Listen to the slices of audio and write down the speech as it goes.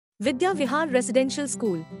Vidya Vihar Residential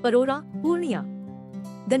School, Parora, Purnea.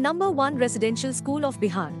 The #1 residential school of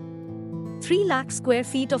Bihar. 3 lakh square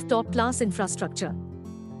feet of top-class infrastructure.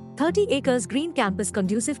 30 acres green campus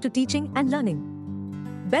conducive to teaching and learning.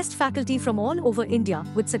 Best faculty from all over India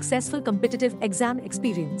with successful competitive exam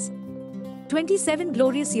experience. 27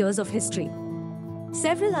 glorious years of history.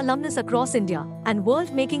 Several alumnus across India and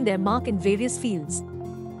world making their mark in various fields.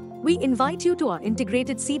 We invite you to our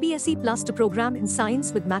integrated CBSE Plus to program in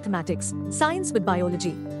science with mathematics, science with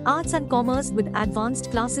biology, arts and commerce with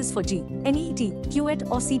advanced classes for G, NEET, CUET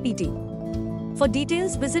or CPT. For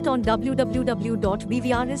details visit on www.bvrs.org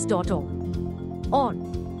or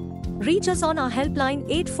reach us on our helpline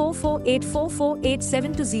 844 844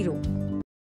 8720.